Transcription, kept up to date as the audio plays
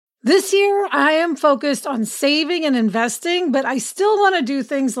This year, I am focused on saving and investing, but I still want to do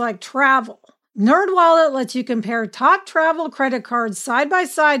things like travel. NerdWallet lets you compare top travel credit cards side by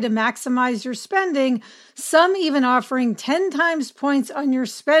side to maximize your spending, some even offering 10 times points on your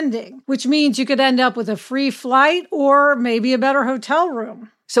spending, which means you could end up with a free flight or maybe a better hotel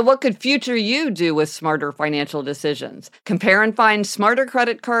room. So what could future you do with smarter financial decisions? Compare and find smarter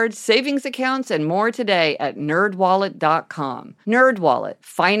credit cards, savings accounts, and more today at nerdwallet.com. NerdWallet,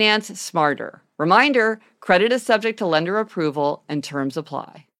 finance smarter. Reminder, credit is subject to lender approval and terms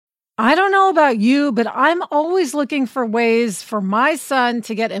apply. I don't know about you, but I'm always looking for ways for my son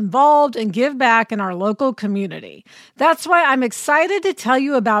to get involved and give back in our local community. That's why I'm excited to tell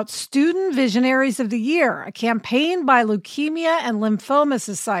you about Student Visionaries of the Year, a campaign by Leukemia and Lymphoma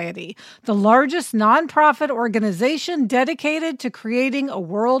Society, the largest nonprofit organization dedicated to creating a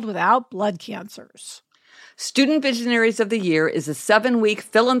world without blood cancers. Student Visionaries of the Year is a 7-week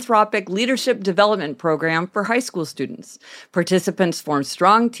philanthropic leadership development program for high school students. Participants form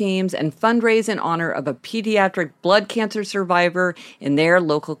strong teams and fundraise in honor of a pediatric blood cancer survivor in their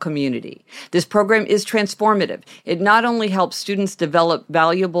local community. This program is transformative. It not only helps students develop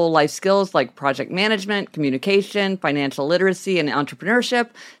valuable life skills like project management, communication, financial literacy, and entrepreneurship,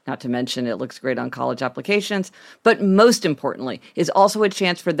 not to mention it looks great on college applications, but most importantly, is also a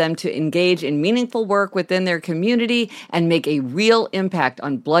chance for them to engage in meaningful work within their community and make a real impact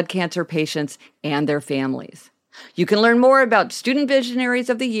on blood cancer patients and their families. You can learn more about Student Visionaries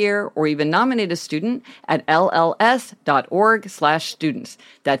of the Year or even nominate a student at lls.org/students.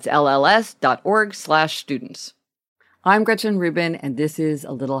 That's lls.org/students. I'm Gretchen Rubin, and this is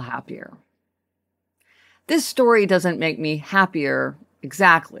A Little Happier. This story doesn't make me happier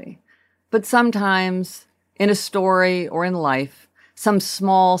exactly, but sometimes in a story or in life, some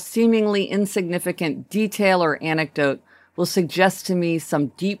small, seemingly insignificant detail or anecdote will suggest to me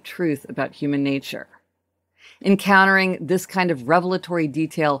some deep truth about human nature. Encountering this kind of revelatory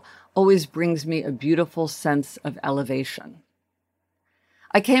detail always brings me a beautiful sense of elevation.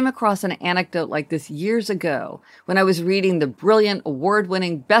 I came across an anecdote like this years ago when I was reading the brilliant,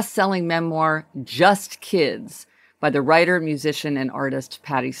 award-winning, best-selling memoir, Just Kids, by the writer, musician, and artist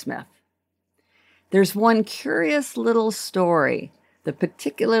Patti Smith. There's one curious little story that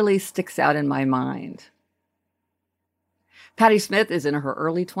particularly sticks out in my mind. Patti Smith is in her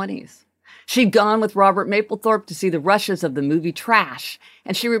early 20s. She'd gone with Robert Mapplethorpe to see the rushes of the movie Trash,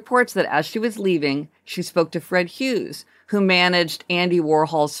 and she reports that as she was leaving, she spoke to Fred Hughes, who managed Andy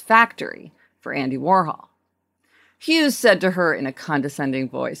Warhol's factory for Andy Warhol. Hughes said to her in a condescending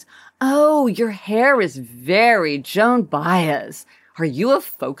voice, "Oh, your hair is very Joan Baez. Are you a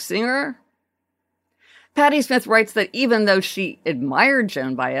folk singer?" Patti Smith writes that even though she admired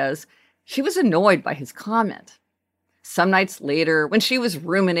Joan Baez, she was annoyed by his comment. Some nights later, when she was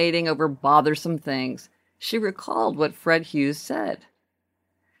ruminating over bothersome things, she recalled what Fred Hughes said.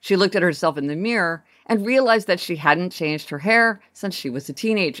 She looked at herself in the mirror and realized that she hadn't changed her hair since she was a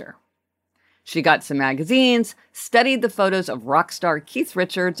teenager. She got some magazines, studied the photos of rock star Keith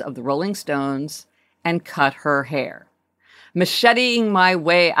Richards of the Rolling Stones, and cut her hair. "Macheting my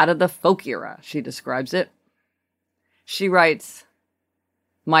way out of the folk era," she describes it. She writes,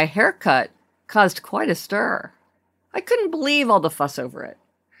 "My haircut caused quite a stir. I couldn't believe all the fuss over it.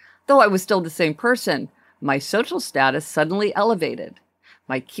 Though I was still the same person, my social status suddenly elevated.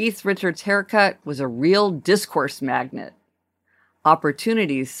 My Keith Richards haircut was a real discourse magnet.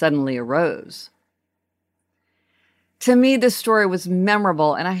 Opportunities suddenly arose." To me, this story was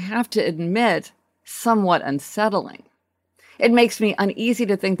memorable, and I have to admit, somewhat unsettling. It makes me uneasy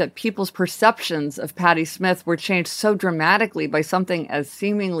to think that people's perceptions of Patti Smith were changed so dramatically by something as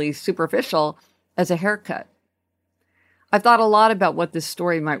seemingly superficial as a haircut. I've thought a lot about what this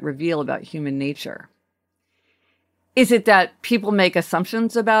story might reveal about human nature. Is it that people make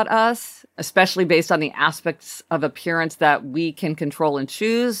assumptions about us, especially based on the aspects of appearance that we can control and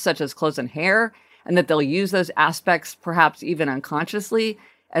choose, such as clothes and hair, and that they'll use those aspects, perhaps even unconsciously,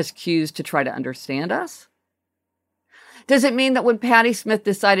 as cues to try to understand us? Does it mean that when Patti Smith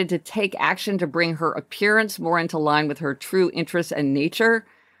decided to take action to bring her appearance more into line with her true interests and nature,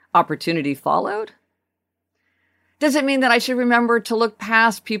 opportunity followed? Does it mean that I should remember to look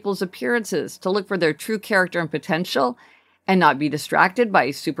past people's appearances, to look for their true character and potential, and not be distracted by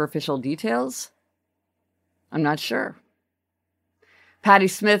superficial details? I'm not sure. Patti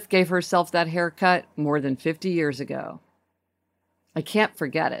Smith gave herself that haircut more than 50 years ago. I can't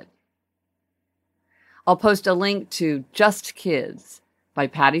forget it. I'll post a link to Just Kids by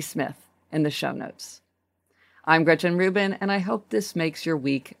Patti Smith in the show notes. I'm Gretchen Rubin, and I hope this makes your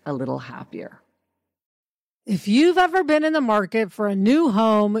week a little happier. If you've ever been in the market for a new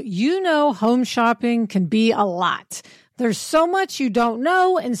home, you know home shopping can be a lot. There's so much you don't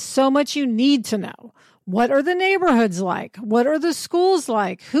know and so much you need to know. What are the neighborhoods like? What are the schools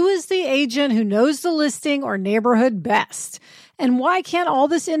like? Who is the agent who knows the listing or neighborhood best? And why can't all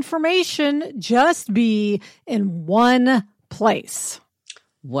this information just be in one place?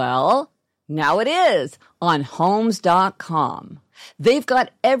 Well, now it is on Homes.com. They've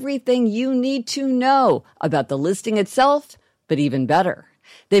got everything you need to know about the listing itself, but even better,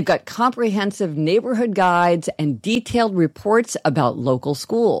 they've got comprehensive neighborhood guides and detailed reports about local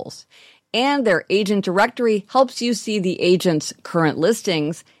schools. And their agent directory helps you see the agent's current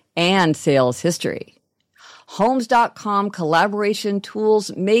listings and sales history. Homes.com collaboration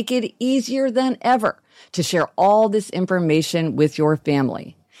tools make it easier than ever to share all this information with your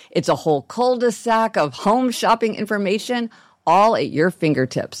family. It's a whole cul-de-sac of home shopping information all at your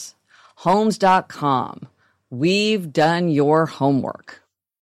fingertips. Homes.com. We've done your homework.